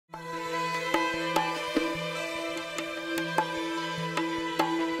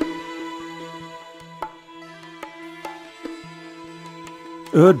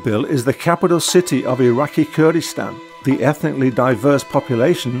Erbil is the capital city of Iraqi Kurdistan. The ethnically diverse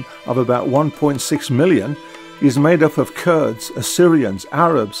population of about 1.6 million is made up of Kurds, Assyrians,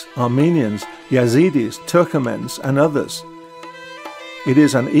 Arabs, Armenians, Yazidis, Turkmens and others. It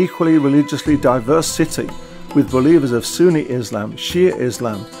is an equally religiously diverse city with believers of Sunni Islam, Shia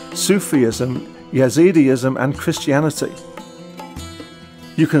Islam, Sufism, Yazidism and Christianity.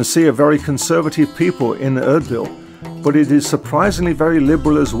 You can see a very conservative people in Erbil, but it is surprisingly very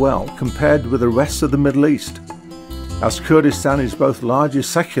liberal as well compared with the rest of the Middle East. As Kurdistan is both largely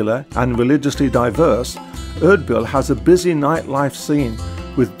secular and religiously diverse, Erbil has a busy nightlife scene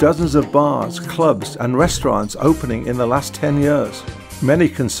with dozens of bars, clubs and restaurants opening in the last 10 years. Many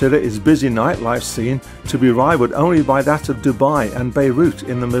consider its busy nightlife scene to be rivaled only by that of Dubai and Beirut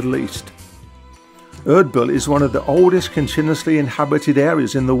in the Middle East. Erbil is one of the oldest continuously inhabited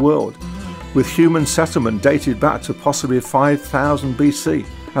areas in the world, with human settlement dated back to possibly 5000 BC.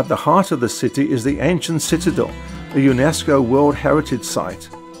 At the heart of the city is the ancient citadel, a UNESCO World Heritage Site.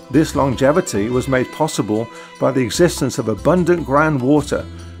 This longevity was made possible by the existence of abundant groundwater,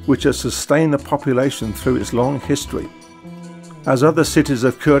 which has sustained the population through its long history. As other cities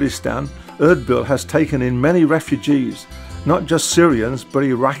of Kurdistan, Erbil has taken in many refugees, not just Syrians but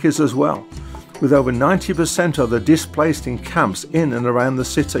Iraqis as well, with over 90% of the displaced in camps in and around the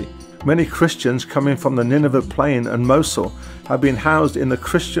city. Many Christians coming from the Nineveh Plain and Mosul have been housed in the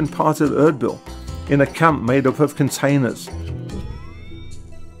Christian part of Erbil, in a camp made up of containers.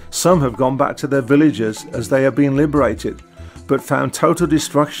 Some have gone back to their villages as they have been liberated, but found total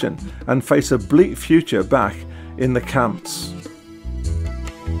destruction and face a bleak future back in the camps.